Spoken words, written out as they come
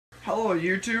Hello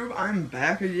YouTube, I'm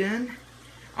back again.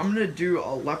 I'm going to do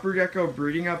a leopard gecko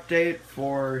breeding update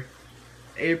for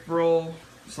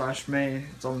April/May,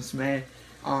 it's almost May,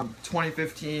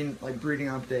 2015 breeding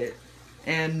update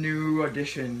and new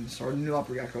additions, or new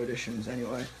leopard gecko additions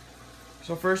anyway.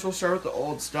 So first we'll start with the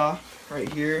old stuff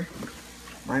right here.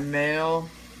 My male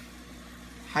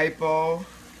hypo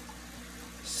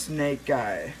snake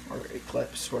guy, or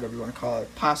eclipse, whatever you want to call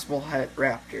it, possible het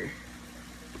raptor.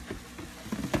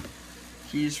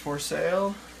 He's for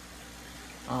sale.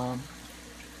 I'm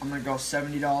gonna go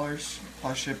 $70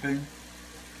 plus shipping.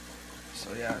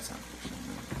 So yeah, it's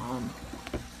not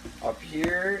up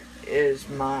here is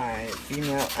my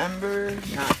female ember,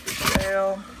 not for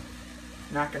sale.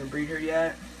 Not gonna breed her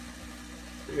yet.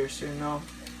 Very soon though.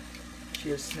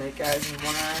 She has snake eyes in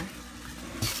one eye.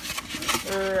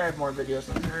 I have more videos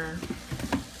on her.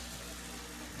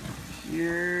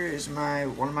 Here is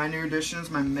one of my new additions,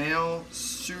 my male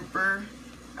super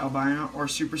albino, or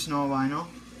super snow albino.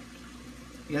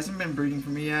 He hasn't been breeding for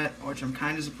me yet, which I'm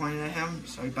kind of disappointed at him,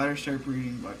 so he better start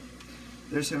breeding. But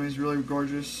there's him, he's really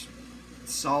gorgeous.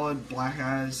 Solid black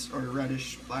eyes, or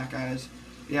reddish black eyes.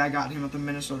 Yeah, I got him at the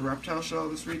Minnesota Reptile Show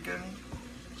this weekend.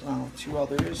 So two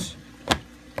others.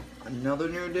 Another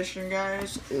new addition,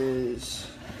 guys, is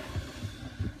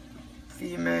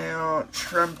female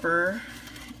Tremper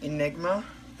Enigma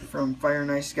from Fire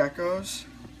and Ice Geckos,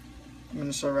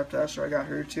 Minnesota Reptile Show. I got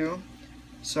her too.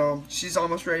 So she's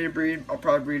almost ready to breed. I'll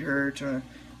probably breed her to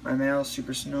my male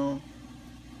super snow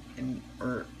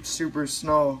or super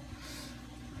snow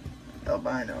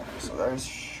albino. So there's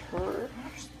her.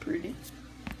 She's pretty.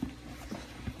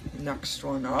 Next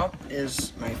one up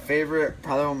is my favorite,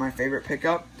 probably one of my favorite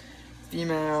pickup,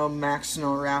 female Max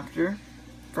Snow Raptor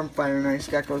from Fire and Ice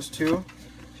Geckos too.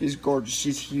 She's gorgeous.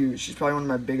 She's huge. She's probably one of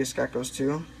my biggest geckos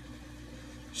too.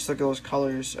 Just look at those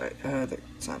colors.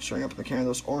 It's not showing up in the camera.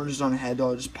 Those oranges on the head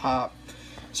though just pop.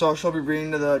 So she'll be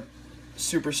breeding to the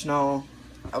super snow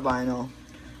albino.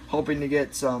 Hoping to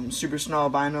get some super snow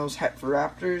albinos het for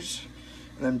raptors,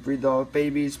 and then breed the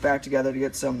babies back together to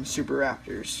get some super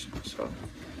raptors. So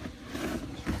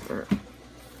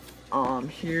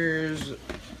here's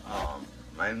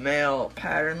my male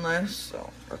patternless. So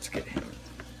let's get him.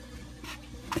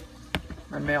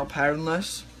 My male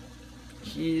patternless.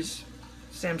 He's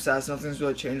same size, nothing's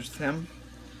really changed with him,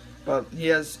 but he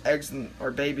has eggs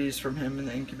or babies from him in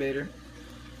the incubator.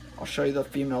 I'll show you the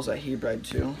females that he bred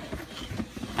too.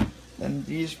 And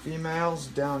these females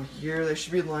down here, they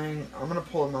should be laying. I'm gonna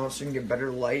pull them out so you can get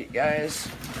better light, guys.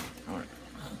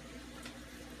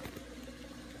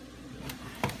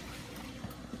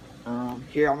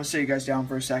 Here, I'm gonna sit you guys down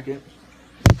for a second.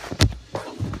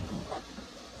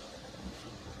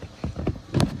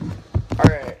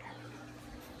 Alright,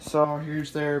 so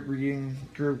here's their breeding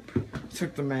group.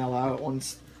 Took the male out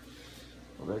once.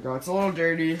 Oh, there we go. It's a little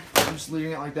dirty. I'm just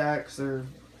leaving it like that because they're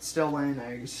still laying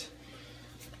eggs.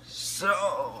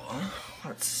 So,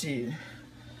 let's see.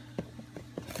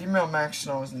 Female Max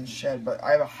Snow is in the shed, but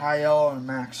I have a high yellow and a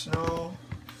Max Snow.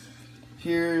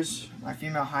 Here's my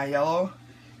female high yellow.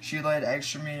 She laid eggs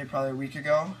for me probably a week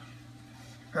ago.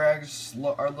 Her eggs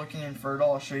are looking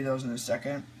infertile. I'll show you those in a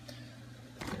second.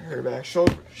 Her back.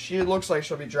 She looks like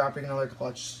she'll be dropping another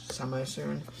clutch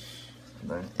semi-soon. And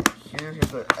then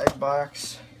here's the egg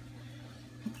box.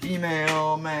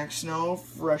 Female Max Snow,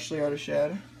 freshly out of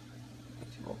shed.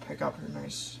 So we'll pick up her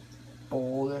nice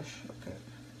boldish. Okay.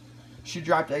 She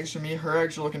dropped eggs for me. Her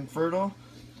eggs are looking fertile.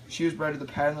 She was bred to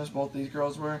the patternless, both these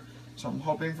girls were. So I'm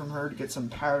hoping from her to get some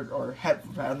het for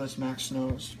patternless Max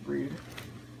Snows to breed.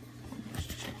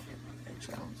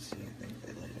 I don't see anything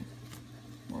they laid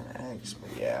more eggs, but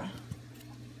yeah.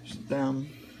 Just them.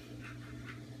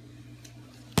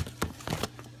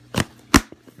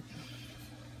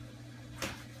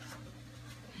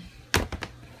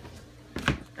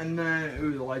 And then,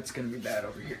 ooh, the light's gonna be bad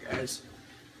over here, guys.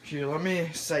 Here, let me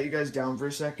set you guys down for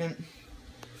a second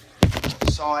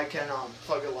so I can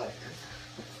plug a light in.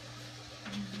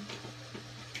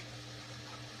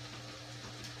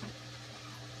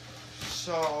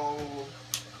 So,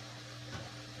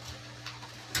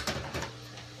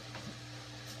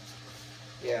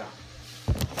 yeah.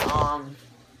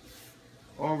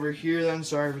 Over here then,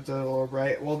 sorry for the little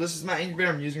bright. Well, this is my incubator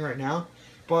I'm using right now,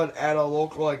 but at a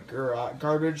local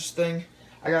garbage thing,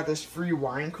 I got this free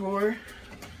wine cooler.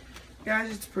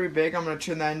 Guys, it's pretty big. I'm gonna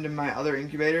turn that into my other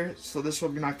incubator. So this will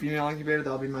be my female incubator.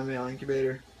 That'll be my male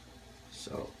incubator.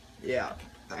 So yeah,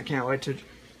 I can't wait to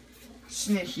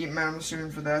sneak heat mount I'm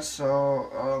assuming for this.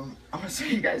 So I'm gonna set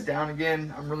you guys down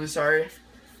again. I'm really sorry.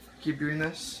 Keep doing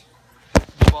this,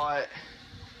 but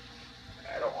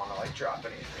I don't want to like drop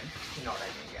anything. You know what I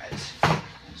mean, guys.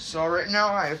 So right now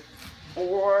I have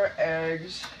 4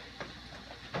 eggs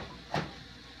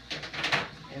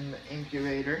in the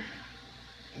incubator.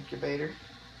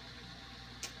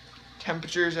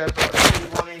 Temperature's at about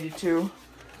 182.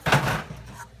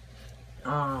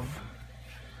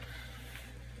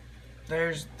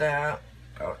 There's that,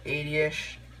 about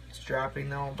 80-ish. It's dropping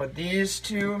though. But these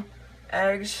 2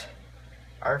 eggs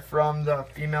are from the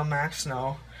female Max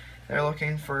Snow. They're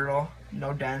looking fertile,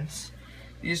 no dents.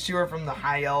 These 2 are from the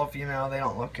high yellow female. They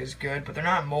don't look as good, but they're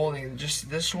not molding.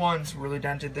 Just this one's really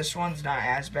dented. This one's not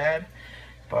as bad.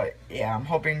 But yeah, I'm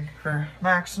hoping for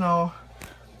Max Snow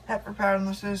heifer pattern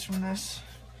this is from this.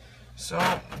 So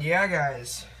yeah,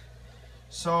 guys.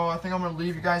 So I think I'm gonna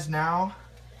leave you guys now.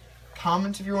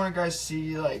 Comment if you want to guys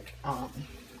see, like,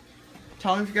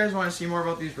 tell me if you guys want to see more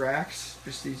about these racks,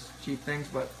 just these cheap things,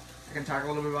 but I can talk a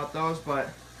little bit about those. But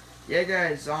yeah,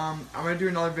 guys, I'm gonna do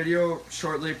another video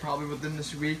shortly, probably within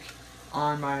this week,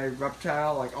 on my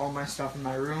reptile, like all my stuff in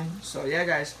my room. So yeah,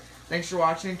 guys, thanks for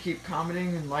watching. Keep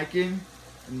commenting and liking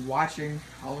and watching.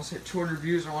 I almost hit 200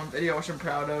 views on one video, which I'm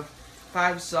proud of.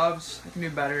 5 subs, I can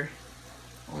do better.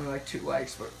 Only like 2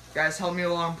 likes, but guys, help me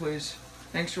along, please.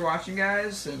 Thanks for watching,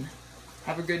 guys, and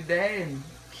have a good day, and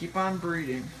keep on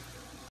breeding.